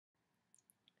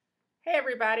Hey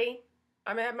everybody,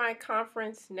 I'm at my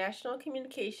conference, National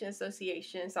Communication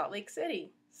Association in Salt Lake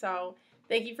City. So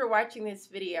thank you for watching this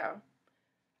video.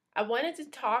 I wanted to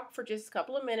talk for just a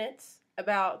couple of minutes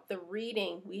about the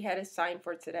reading we had assigned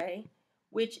for today,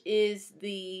 which is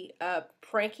the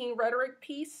pranking rhetoric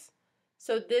piece.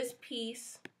 So this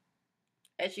piece,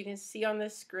 as you can see on the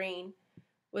screen,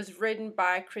 was written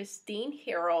by Christine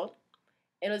Harold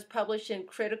and was published in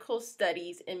Critical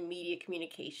Studies in Media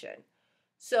Communication.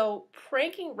 So,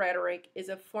 pranking rhetoric is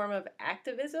a form of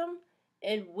activism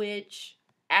in which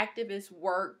activists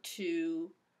work to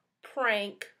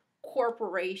prank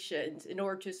corporations in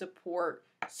order to support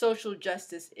social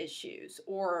justice issues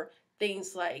or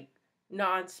things like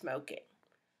non smoking.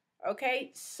 Okay,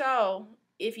 so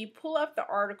if you pull up the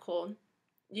article,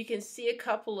 you can see a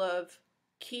couple of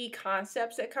key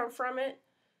concepts that come from it.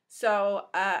 So,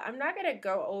 I'm not going to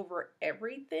go over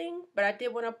everything, but I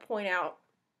did want to point out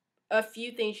a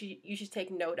few things you should take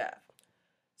note of.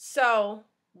 So,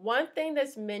 one thing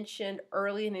that's mentioned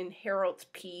early in Harold's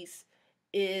piece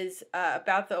is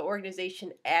about the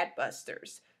organization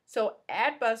Adbusters. So,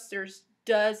 Adbusters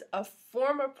does a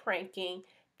form of pranking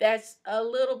that's a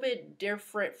little bit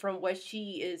different from what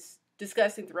she is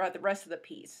discussing throughout the rest of the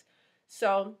piece.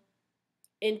 So,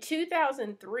 in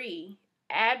 2003,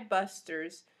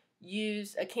 Adbusters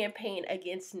used a campaign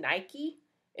against Nike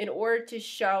in order to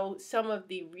show some of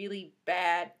the really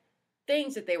bad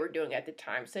things that they were doing at the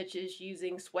time, such as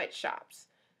using sweatshops.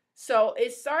 So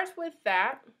it starts with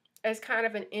that as kind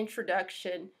of an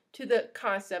introduction to the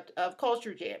concept of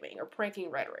culture jamming or pranking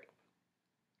rhetoric.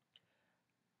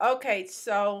 Okay,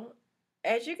 so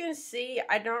as you can see,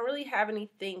 I don't really have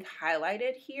anything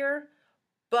highlighted here,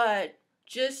 but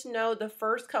just know the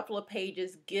first couple of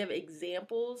pages give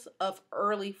examples of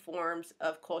early forms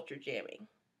of culture jamming.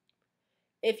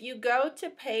 If you go to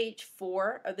page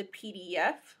 4 of the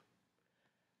PDF,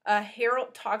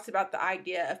 Harold talks about the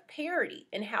idea of parody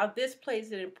and how this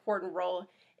plays an important role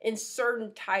in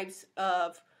certain types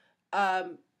of,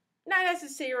 not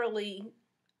necessarily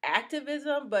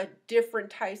activism, but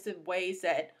different types of ways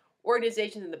that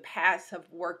organizations in the past have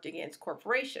worked against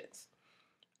corporations.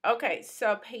 Okay,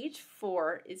 so page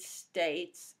 4, it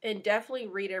states, and definitely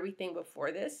read everything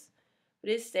before this, but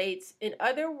it states, in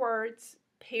other words,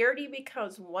 parody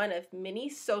becomes one of many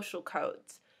social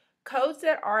codes, codes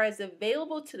that are as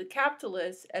available to the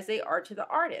capitalists as they are to the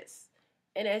artists,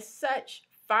 and as such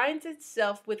finds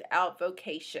itself without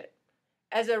vocation,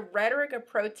 as a rhetoric of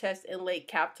protest in late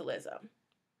capitalism.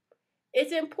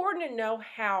 It's important to know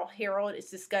how Harold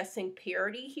is discussing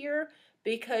parody here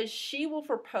because she will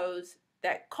propose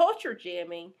that culture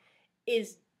jamming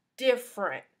is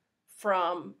different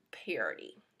from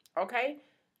parody. Okay?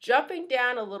 Jumping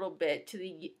down a little bit to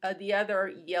the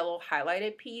other yellow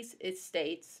highlighted piece, it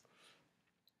states,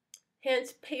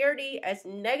 hence parody as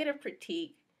negative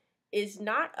critique is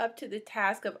not up to the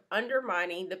task of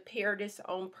undermining the parodist's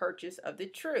own purchase of the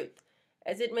truth,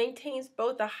 as it maintains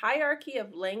both the hierarchy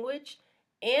of language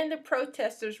and the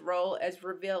protester's role as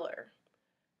revealer.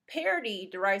 Parody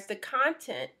derives the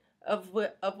content of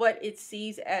what it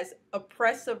sees as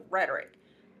oppressive rhetoric,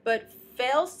 but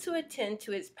fails to attend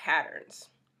to its patterns.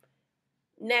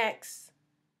 Next,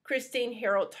 Christine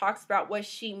Harold talks about what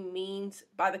she means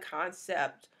by the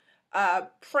concept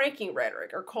pranking rhetoric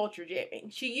or culture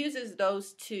jamming. She uses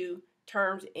those two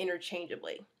terms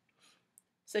interchangeably.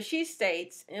 So she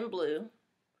states in blue,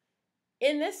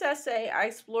 in this essay, I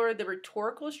explore the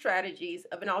rhetorical strategies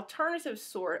of an alternative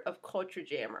sort of culture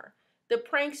jammer, the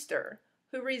prankster,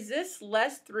 who resists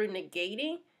less through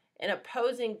negating and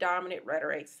opposing dominant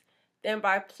rhetorics than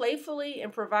by playfully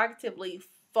and provocatively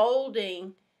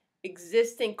folding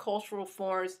existing cultural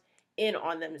forms in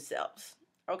on themselves.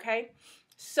 Okay?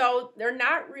 So they're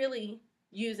not really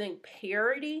using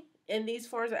parody in these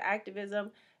forms of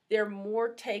activism. They're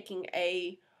more taking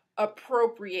a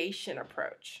appropriation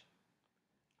approach.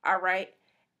 All right?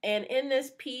 And in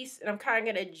this piece, and I'm kind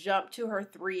of going to jump to her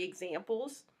 3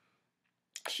 examples,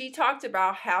 she talked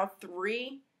about how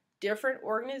 3 different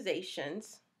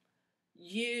organizations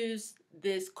use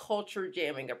this culture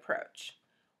jamming approach.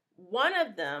 One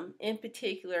of them, in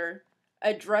particular,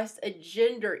 addressed a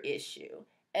gender issue.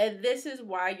 And this is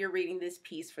why you're reading this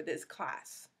piece for this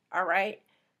class. All right?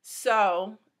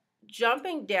 So,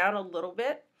 jumping down a little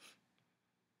bit.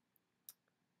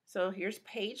 So, here's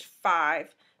page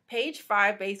 5. Page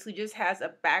 5 basically just has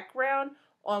a background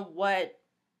on what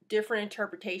different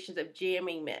interpretations of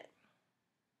jamming meant.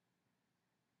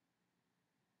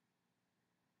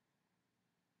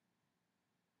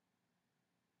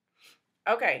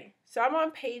 Okay, so I'm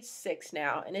on page 6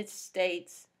 now, and it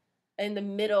states in the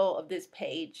middle of this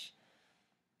page,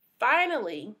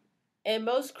 Finally, and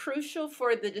most crucial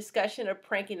for the discussion of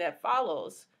pranking that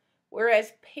follows,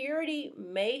 whereas parody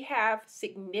may have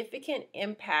significant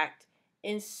impact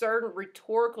in certain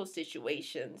rhetorical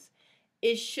situations,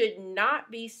 it should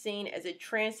not be seen as a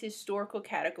transhistorical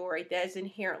category that is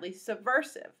inherently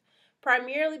subversive,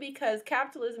 primarily because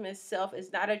capitalism itself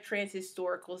is not a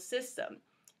transhistorical system.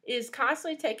 It is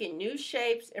constantly taking new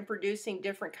shapes and producing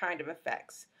different kind of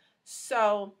effects.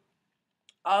 So,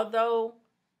 although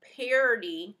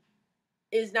parody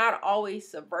is not always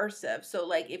subversive, so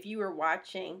like if you were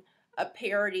watching a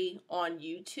parody on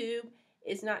YouTube,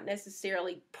 it's not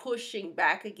necessarily pushing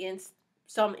back against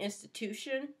some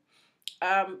institution.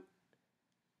 Um,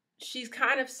 she's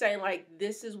kind of saying like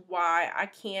this is why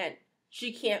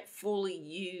she can't fully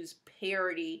use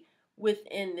parody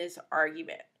within this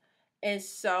argument. And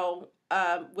so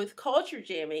with culture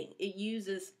jamming, it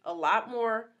uses a lot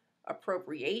more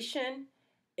appropriation.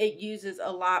 It uses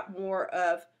a lot more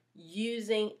of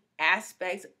using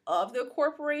aspects of the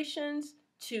corporations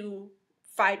to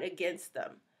fight against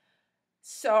them.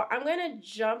 So I'm going to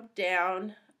jump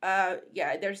down.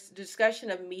 There's discussion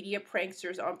of media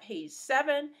pranksters on page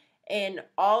 7, and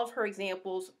all of her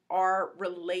examples are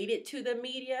related to the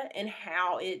media and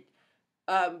how it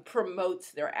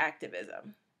promotes their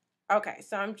activism. Okay,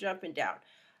 so I'm jumping down.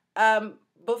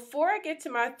 Before I get to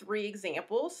my 3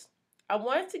 examples, I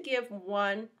wanted to give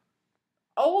one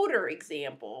older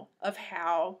example of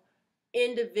how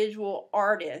individual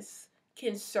artists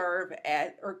can serve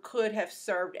as or could have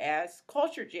served as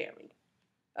culture jamming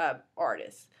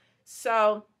artists.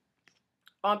 So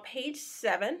on page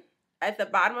 7, at the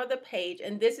bottom of the page,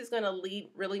 and this is going to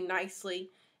lead really nicely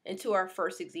into our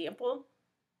first example.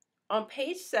 On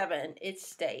page 7, it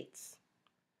states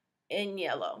in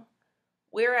yellow,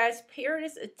 whereas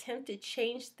parodists attempt to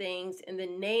change things in the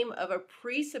name of a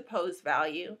presupposed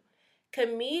value,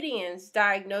 comedians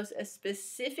diagnose a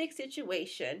specific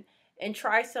situation and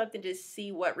try something to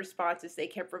see what responses they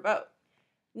can provoke.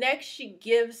 Next, she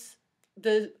gives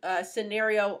the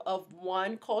scenario of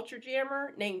one culture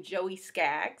jammer named Joey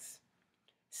Skaggs.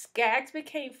 Skaggs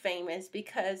became famous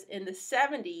because in the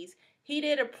 70s, he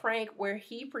did a prank where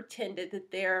he pretended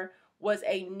that there was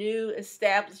a new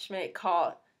establishment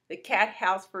called the Cat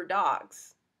House for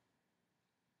Dogs.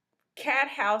 Cat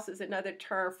house is another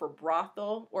term for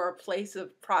brothel or a place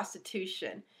of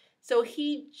prostitution. So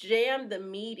he jammed the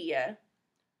media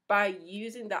by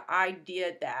using the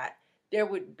idea that there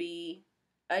would be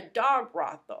a dog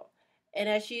brothel. And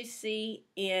as you see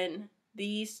in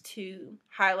these 2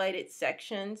 highlighted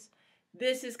sections,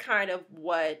 this is kind of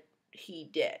what he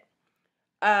did.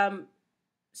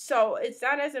 So it's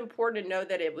not as important to know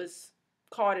that it was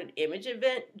called an image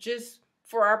event, just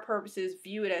for our purposes,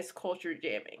 view it as culture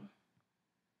jamming.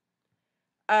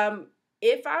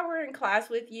 If I were in class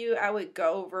with you, I would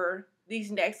go over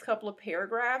these next couple of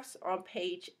paragraphs on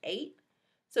page 8.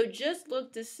 So just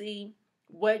look to see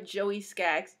what Joey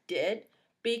Skaggs did,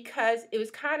 because it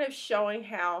was kind of showing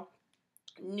how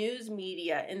news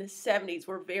media in the 70s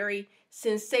were very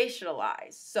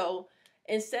sensationalized. So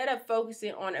instead of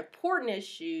focusing on important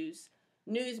issues,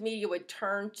 news media would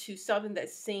turn to something that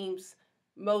seems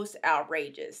most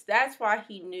outrageous. That's why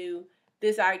he knew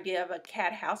this idea of a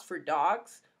cat house for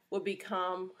dogs would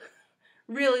become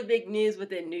really big news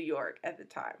within New York at the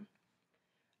time.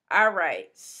 All right,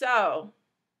 so,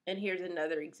 and here's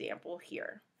another example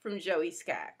here from Joey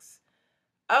Skaggs.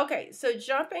 Okay, so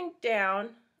jumping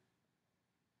down,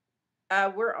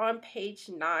 we're on page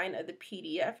 9 of the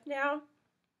PDF now.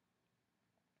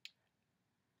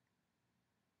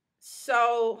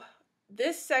 So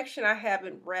this section I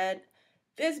haven't read.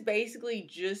 This basically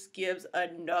just gives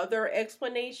another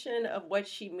explanation of what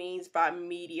she means by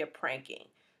media pranking.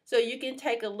 So you can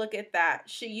take a look at that.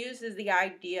 She uses the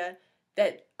idea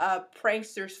that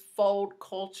pranksters fold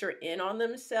culture in on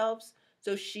themselves.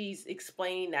 So she's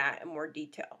explaining that in more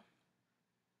detail.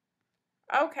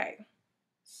 Okay,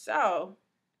 so,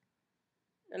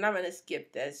 and I'm going to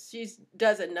skip this. She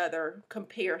does another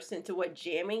comparison to what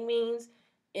jamming means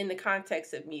in the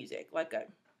context of music, like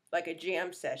a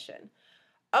jam session.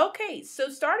 Okay, so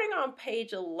starting on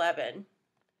page 11,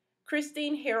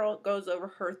 Christine Harrell goes over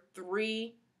her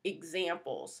 3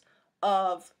 examples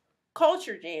of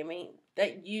culture jamming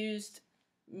that used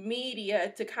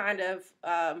media to kind of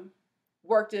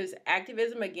work as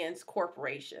activism against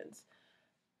corporations.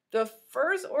 The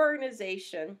first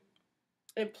organization,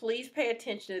 and please pay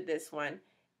attention to this one,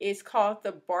 is called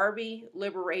the Barbie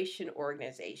Liberation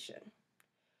Organization.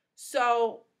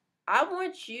 So I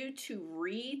want you to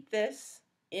read this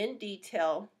in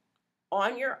detail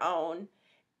on your own.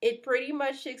 It pretty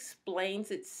much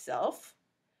explains itself,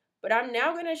 But I'm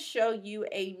now going to show you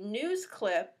a news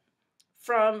clip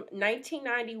from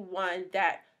 1991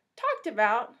 that talked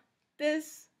about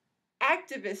this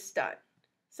activist stunt.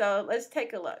 So let's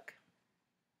take a look.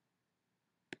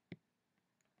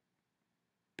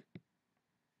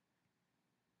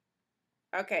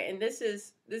 Okay, and this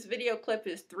video clip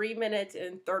is 3 minutes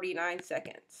and 39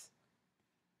 seconds.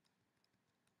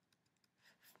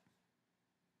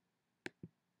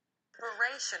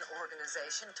 Liberation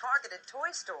organization targeted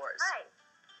toy stores. Hi,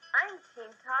 I'm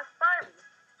Team Talk Barbie,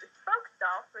 the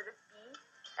spokesdoll for the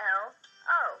BLO.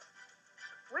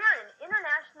 We're an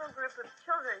international group of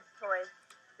children's toys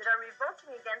that are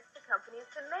revolting against the companies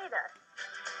that made us.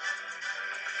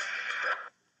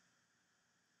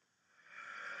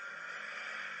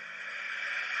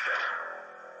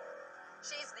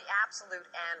 She's the absolute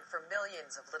end for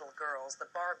millions of little girls, the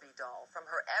Barbie doll. From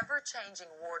her ever-changing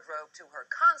wardrobe to her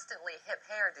constantly hip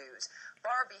hairdos,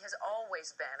 Barbie has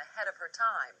always been ahead of her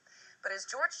time. But as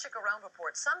George Chickarone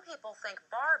reports, some people think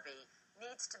Barbie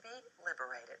needs to be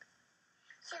liberated.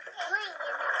 She's playing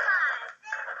in the car.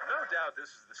 No doubt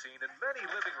this is the scene in many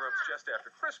living rooms just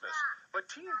after Christmas, but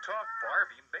Teen Talk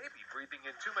Barbie may be breathing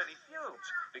in too many fumes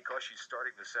because she's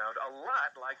starting to sound a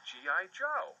lot like G.I.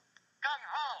 Joe.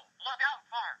 Gung-ho, look out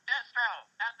for Destro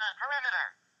at the perimeter.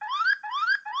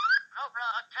 Cobra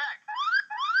attack.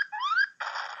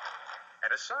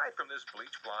 And aside from this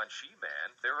bleach blonde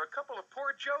she-man, there are a couple of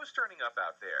poor Joes turning up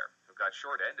out there who got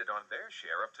short-ended on their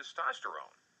share of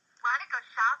testosterone. Want to go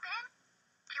shopping?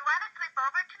 Do you want to sleep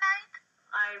over tonight?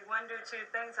 I wonder two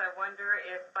things. I wonder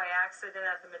if by accident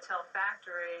at the Mattel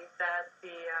factory that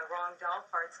the wrong doll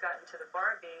parts got into the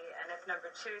Barbie, and if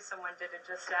number two, someone did it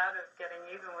just out of getting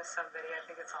even with somebody. I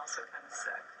think it's also kind of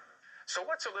sick. So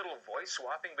what's a little voice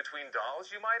swapping between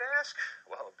dolls, you might ask?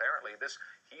 Well, apparently this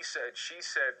he said, she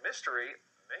said mystery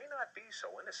may not be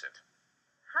so innocent.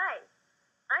 Hi,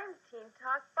 I'm Team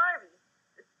Talk Barbie,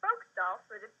 the spokesdoll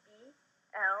for the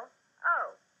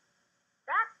BLO.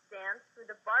 That stands for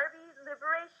the Barbie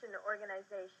Liberation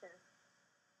Organization.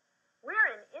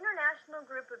 We're an international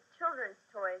group of children's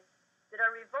toys that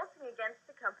are revolting against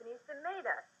the companies that made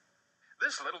us.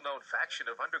 This little-known faction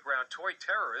of underground toy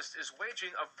terrorists is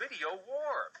waging a video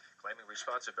war, claiming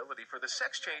responsibility for the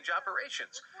sex change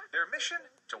operations. Their mission?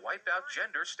 To wipe out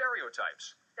gender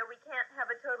stereotypes. Though we can't have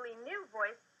a totally new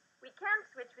voice, we can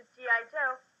switch with G.I.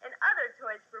 Joe and other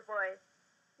toys for boys.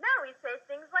 Now we say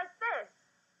things like this.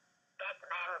 Dead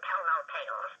man tell no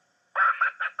tales.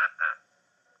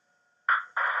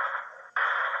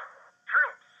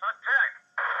 Troops, attack.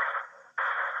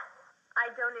 I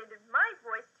donated my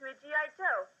voice to a G.I.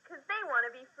 Joe because they want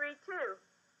to be free too.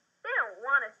 They don't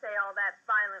want to say all that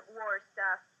violent war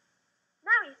stuff.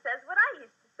 Now he says what I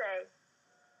used to say.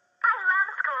 I love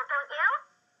school, don't you?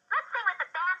 Let's sing with the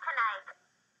band tonight.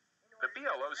 The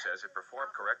BLO says it performed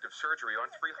corrective surgery on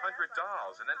 300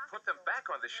 dolls and then put them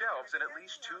back on the shelves in at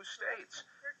least 2 states.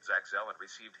 Zach Zellin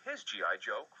received his G.I.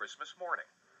 Joe Christmas morning.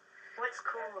 What's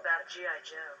cool about G.I.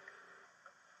 Joe?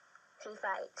 He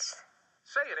fights.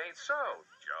 Say it ain't so,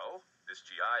 Joe. This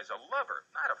G.I. is a lover,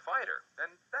 not a fighter,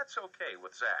 and that's okay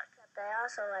with Zach. But I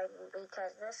also like him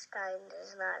because this kind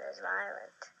is not as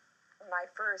violent. My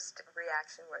first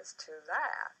reaction was to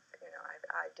laugh. You know,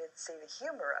 I did see the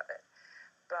humor of it.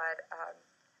 But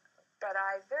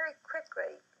I very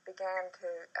quickly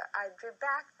I drew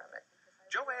back from it.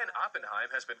 Joanne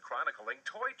Oppenheim has been chronicling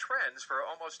toy trends for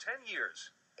almost 10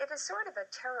 years. It is sort of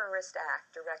a terrorist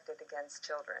act directed against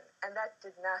children, and that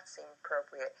did not seem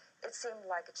appropriate. It seemed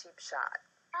like a cheap shot.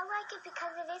 I like it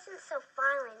because it isn't so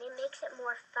violent. It makes it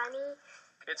more funny.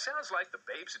 It sounds like the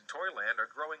babes in Toyland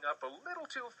are growing up a little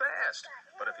too fast.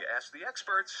 But if you ask the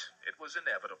experts, it was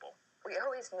inevitable. We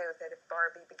always knew that if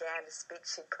Barbie began to speak,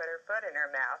 she'd put her foot in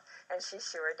her mouth, and she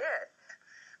sure did.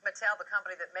 Mattel, the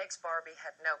company that makes Barbie,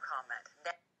 had no comment.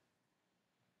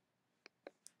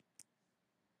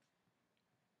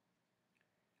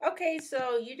 Okay,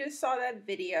 so you just saw that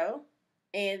video,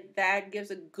 and that gives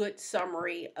a good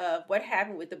summary of what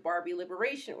happened with the Barbie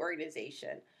Liberation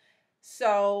Organization.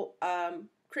 So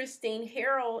Christine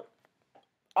Harold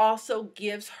also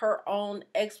gives her own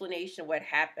explanation of what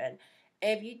happened.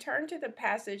 And if you turn to the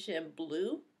passage in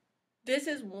blue, this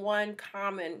is one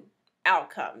common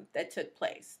outcome that took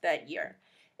place that year.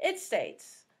 It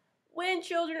states, when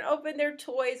children open their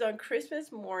toys on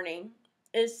Christmas morning,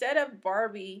 instead of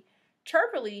Barbie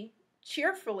chirping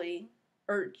cheerful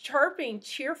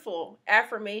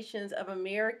affirmations of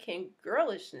American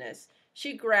girlishness,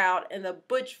 she growled in the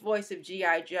butch voice of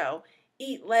G.I. Joe,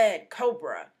 "Eat lead,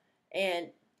 Cobra,"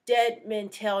 and "Dead men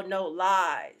tell no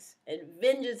lies," and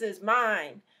 "Vengeance is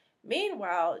mine."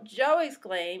 Meanwhile, Joe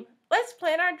exclaimed, let's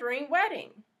plan our dream wedding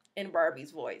in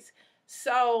Barbie's voice.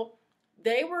 So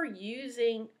they were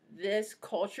using this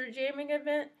culture jamming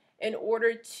event in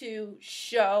order to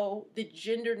show the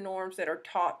gender norms that are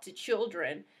taught to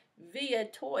children via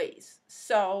toys.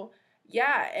 So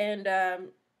yeah, and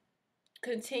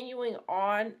continuing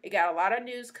on, it got a lot of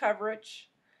news coverage.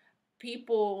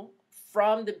 People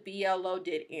from the BLO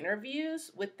did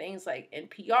interviews with things like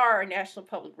NPR, National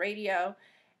Public Radio.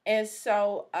 And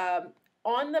so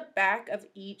on the back of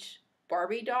each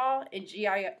Barbie doll and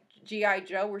G.I.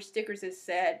 Joe were stickers that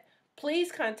said,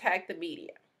 please contact the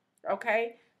media.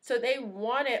 Okay? So they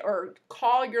wanted, or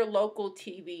call your local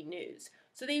TV news.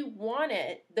 So they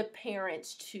wanted the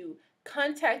parents to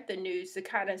contact the news to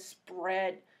kind of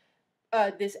spread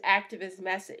this activist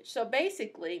message. So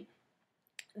basically,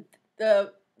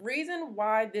 the reason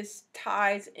why this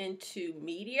ties into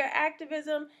media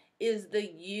activism is the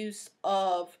use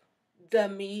of the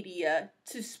media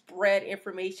to spread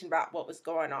information about what was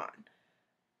going on.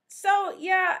 So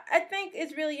yeah, I think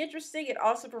it's really interesting. It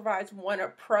also provides one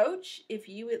approach if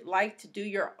you would like to do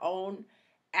your own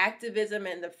activism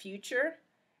in the future.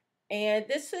 And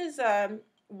this is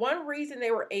one reason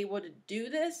they were able to do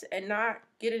this and not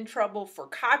get in trouble for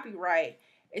copyright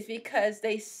is because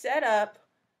they set up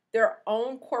their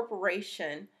own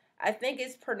corporation. I think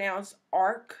it's pronounced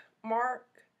Mark.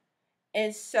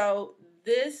 And so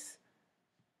this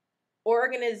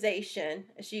organization,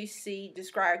 as you see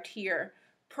described here,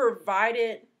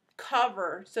 provided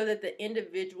cover so that the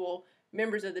individual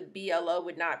members of the BLO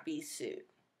would not be sued.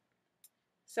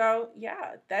 So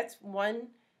yeah, that's one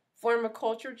form of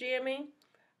culture jamming.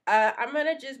 I'm going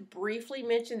to just briefly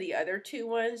mention the other two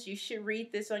ones. You should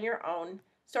read this on your own.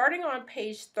 Starting on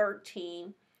page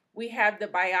 13, we have the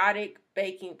Biotic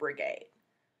Baking Brigade.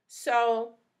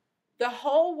 So the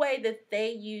whole way that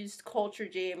they used culture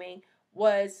jamming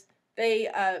was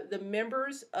the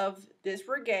members of this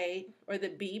brigade, or the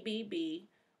BBB,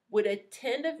 would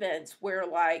attend events where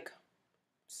like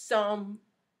some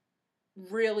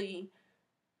really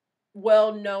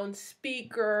well-known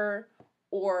speaker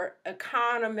or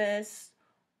economist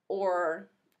or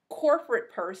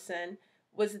corporate person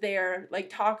was there, like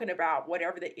talking about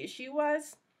whatever the issue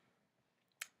was.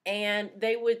 And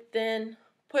they would then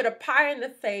put a pie in the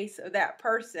face of that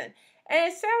person.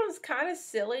 And it sounds kind of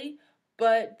silly,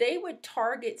 but they would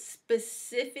target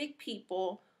specific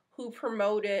people who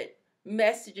promoted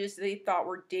messages they thought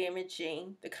were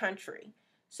damaging the country.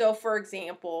 So, for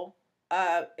example,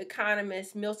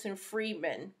 economist Milton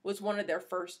Friedman was one of their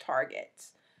first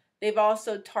targets. They've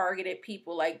also targeted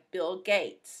people like Bill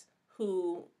Gates,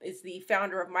 who is the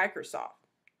founder of Microsoft.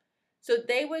 So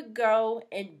they would go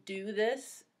and do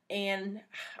this, and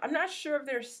I'm not sure if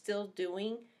they're still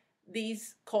doing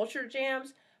these culture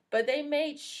jams, but they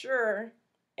made sure,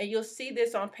 and you'll see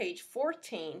this on page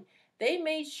 14, they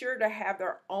made sure to have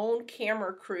their own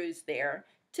camera crews there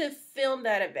to film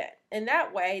that event. And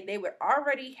that way, they would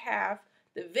already have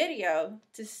the video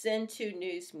to send to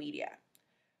news media.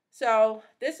 So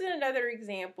this is another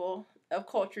example of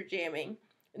culture jamming.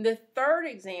 And the third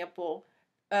example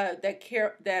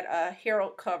that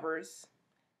Harold covers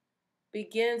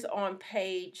begins on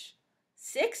page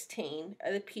 16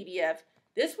 of the PDF.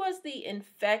 This was the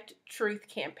Infect Truth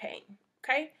campaign.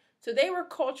 Okay, so they were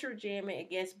culture jamming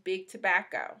against big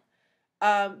tobacco.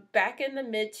 Back in the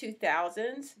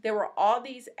mid-2000s, there were all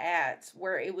these ads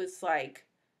where it was like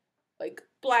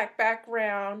black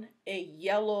background and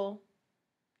yellow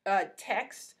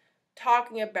text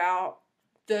talking about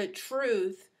the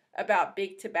truth about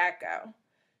big tobacco.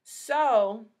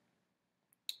 So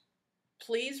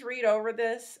please read over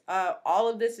this. All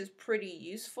of this is pretty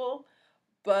useful,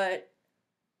 but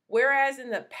whereas in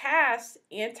the past,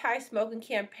 anti-smoking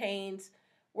campaigns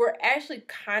were actually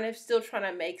kind of still trying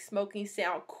to make smoking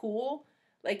sound cool.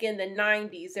 Like in the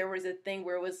 90s, there was a thing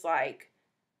where it was like,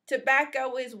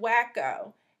 tobacco is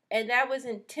wacko. And that was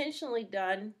intentionally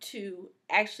done to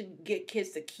actually get kids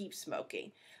to keep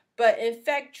smoking. But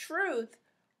Infect Truth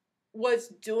was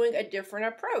doing a different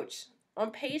approach.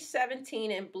 On page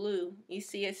 17 in blue, you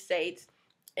see it states,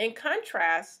 in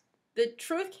contrast, the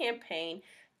Truth campaign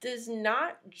does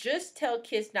not just tell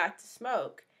kids not to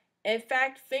smoke. In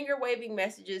fact, finger-waving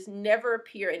messages never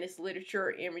appear in its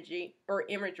literature or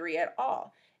imagery at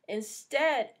all.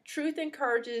 Instead, Truth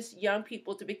encourages young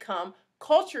people to become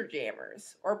culture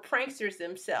jammers or pranksters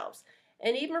themselves,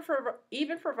 and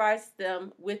even provides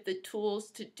them with the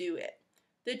tools to do it.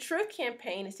 The Truth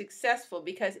campaign is successful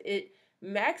because it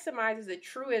maximizes the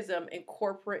truism in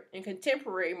corporate and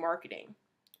contemporary marketing.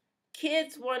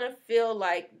 Kids want to feel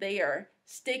like they are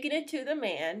sticking it to the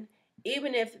man,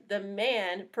 even if the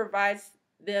man provides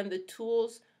them the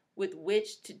tools with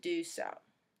which to do so.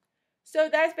 So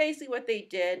that's basically what they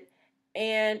did.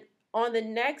 And on the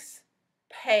next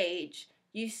page,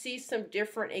 you see some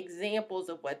different examples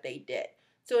of what they did.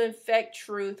 So Infect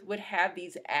Truth would have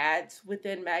these ads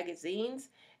within magazines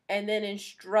and then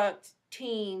instruct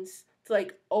teens to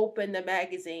like open the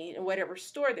magazine in whatever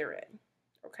store they're in.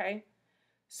 Okay?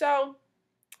 So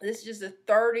this is just a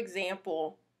third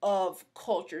example of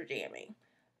culture jamming.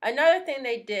 Another thing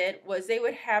they did was they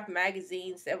would have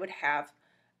magazines that would have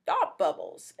thought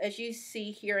bubbles, as you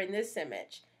see here in this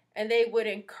image. And they would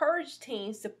encourage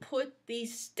teens to put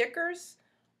these stickers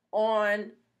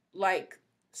on like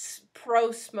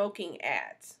pro-smoking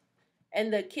ads.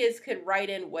 And the kids could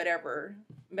write in whatever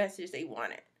message they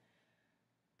wanted.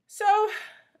 So,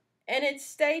 and it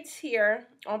states here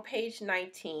on page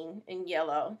 19 in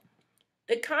yellow,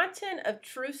 the content of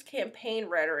Truth's campaign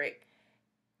rhetoric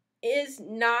is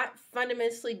not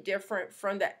fundamentally different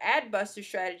from the adbuster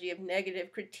strategy of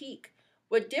negative critique.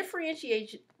 What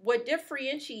differentiates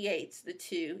the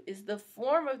two is the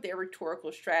form of their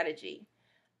rhetorical strategy.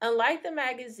 Unlike the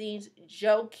magazine's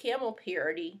Joe Camel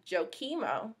parody, Joe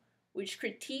Chemo, which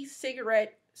critiques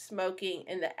cigarette smoking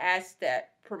in the ads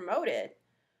that promote it,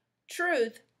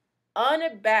 Truth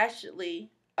unabashedly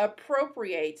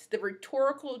appropriates the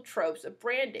rhetorical tropes of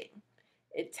branding.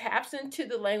 It taps into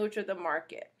the language of the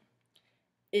market.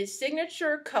 Its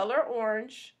signature color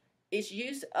orange, its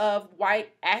use of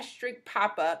white asterisk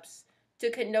pop-ups to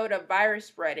connote a virus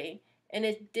spreading, and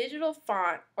its digital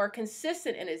font are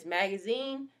consistent in its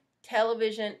magazine,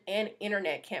 television, and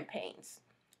internet campaigns.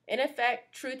 In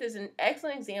effect, Truth is an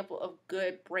excellent example of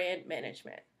good brand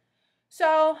management.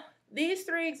 So these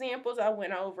three examples I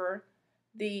went over: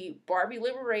 the Barbie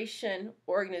Liberation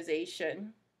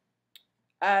Organization,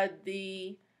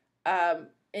 the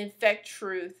Infect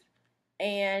Truth,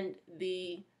 and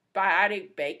the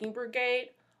Biotic Baking Brigade.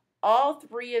 All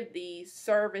three of these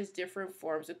serve as different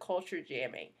forms of culture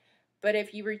jamming. But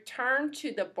if you return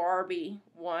to the Barbie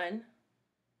one,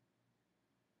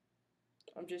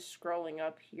 I'm just scrolling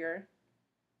up here.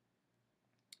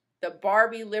 The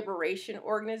Barbie Liberation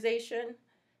Organization,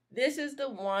 this is the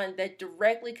one that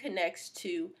directly connects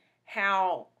to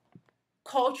how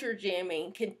culture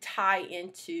jamming can tie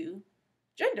into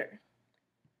gender.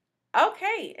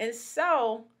 Okay, and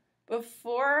so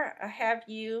before I have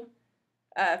you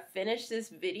finish this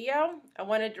video, I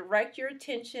want to direct your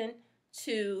attention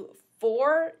to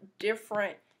 4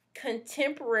 different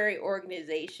contemporary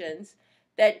organizations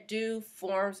that do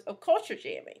forms of culture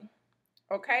jamming.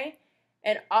 Okay,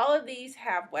 and all of these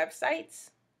have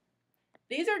websites.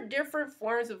 These are different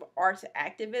forms of arts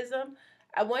activism.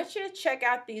 I want you to check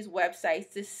out these websites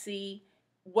to see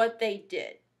what they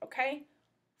did. Okay,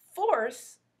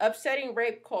 Force Upsetting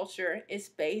Rape Culture is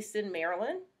based in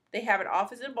Maryland. They have an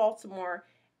office in Baltimore,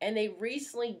 and they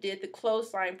recently did the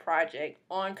Clothesline Project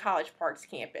on College Park's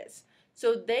campus.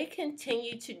 So they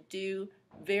continue to do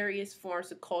various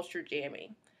forms of culture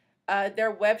jamming.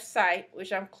 Their website,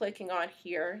 which I'm clicking on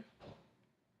here,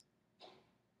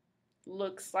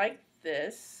 looks like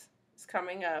this. It's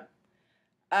coming up.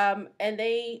 And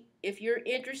if you're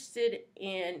interested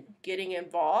in getting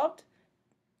involved,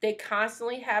 they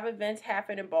constantly have events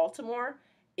happen in Baltimore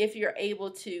if you're able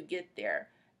to get there.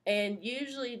 And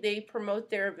usually they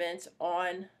promote their events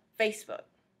on Facebook.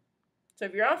 So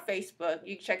if you're on Facebook,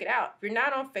 you can check it out. If you're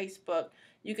not on Facebook,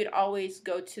 you could always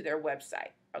go to their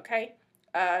website, okay?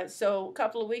 So a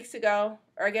couple of weeks ago,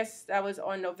 or I guess that was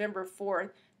on November 4th,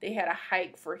 they had a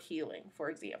hike for healing, for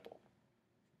example.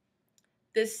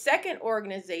 The second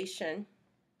organization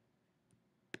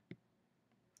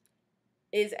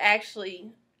is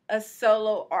actually a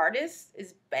solo artist,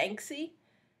 is Banksy.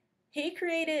 He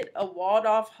created a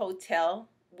walled-off hotel,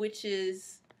 which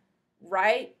is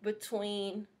right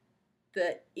between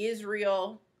the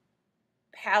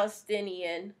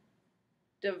Israel-Palestinian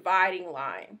dividing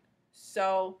line.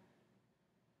 So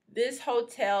this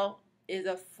hotel is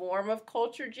a form of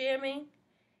culture jamming,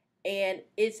 and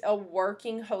it's a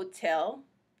working hotel,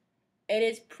 and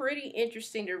it's pretty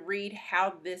interesting to read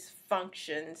how this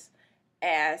functions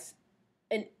as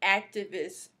an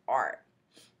activist art.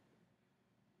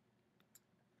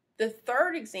 The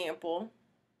third example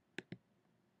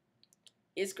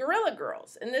is Guerrilla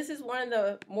Girls, and this is one of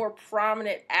the more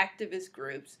prominent activist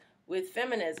groups with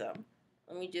feminism.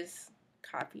 Let me just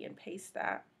copy and paste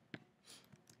that.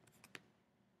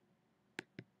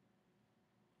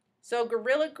 So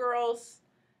Guerrilla Girls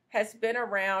has been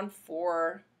around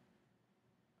for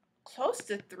close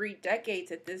to 3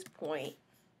 decades at this point.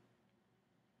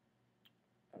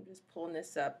 I'm just pulling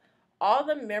this up. All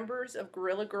the members of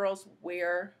Guerrilla Girls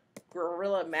wear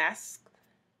gorilla masks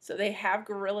So they have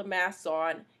gorilla masks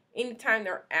on anytime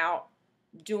they're out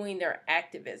doing their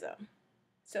activism.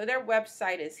 So their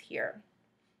website is here.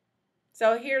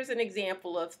 So here's an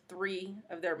example of 3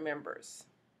 of their members.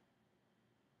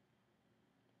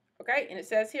 Okay, and it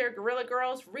says here, Guerrilla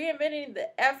Girls reinventing the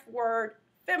F word,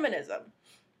 feminism.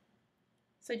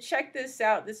 So check this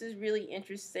out. This is really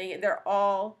interesting. And they're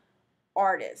all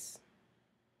artists.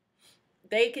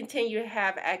 They continue to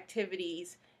have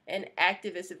activities and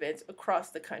activist events across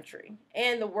the country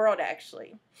and the world,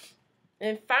 actually.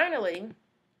 And finally,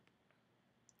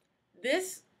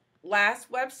 this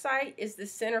last website is the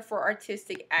Center for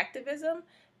Artistic Activism.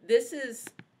 This is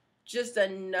just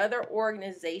another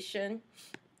organization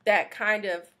that kind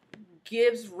of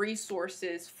gives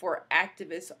resources for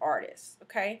activist artists,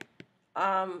 okay?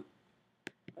 I'll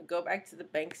go back to the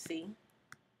Banksy.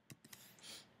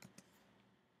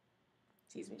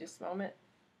 Excuse me just a moment.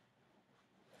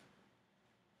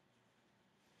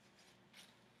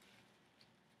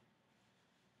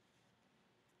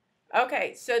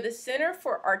 Okay, so the Center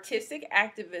for Artistic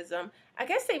Activism, I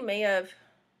guess they may have,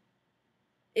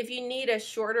 if you need a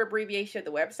shorter abbreviation of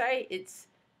the website, it's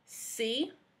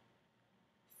C4,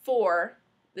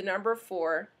 the number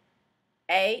 4,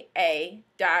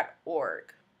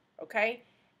 AA.org, okay?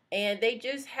 And they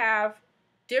just have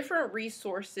different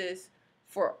resources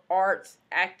for arts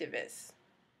activists.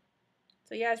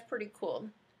 So yeah, it's pretty cool.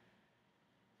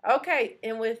 Okay,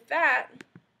 and with that,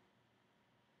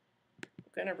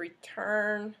 I'm going to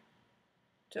return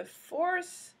to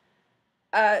Force.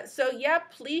 So yeah,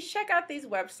 please check out these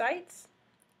websites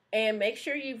and make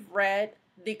sure you've read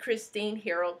the Christine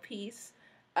Harold piece.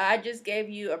 I just gave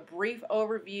you a brief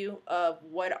overview of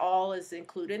what all is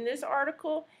included in this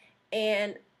article.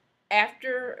 And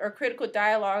after our critical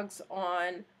dialogues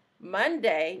on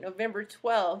Monday, November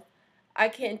 12th, I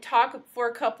can talk for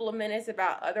a couple of minutes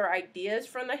about other ideas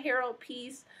from the Harold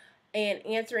piece and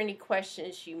answer any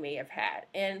questions you may have had.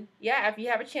 And yeah, if you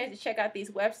have a chance to check out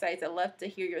these websites, I'd love to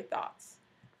hear your thoughts.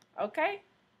 Okay?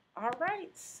 All right.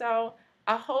 So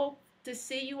I hope to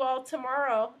see you all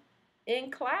tomorrow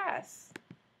in class.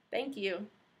 Thank you.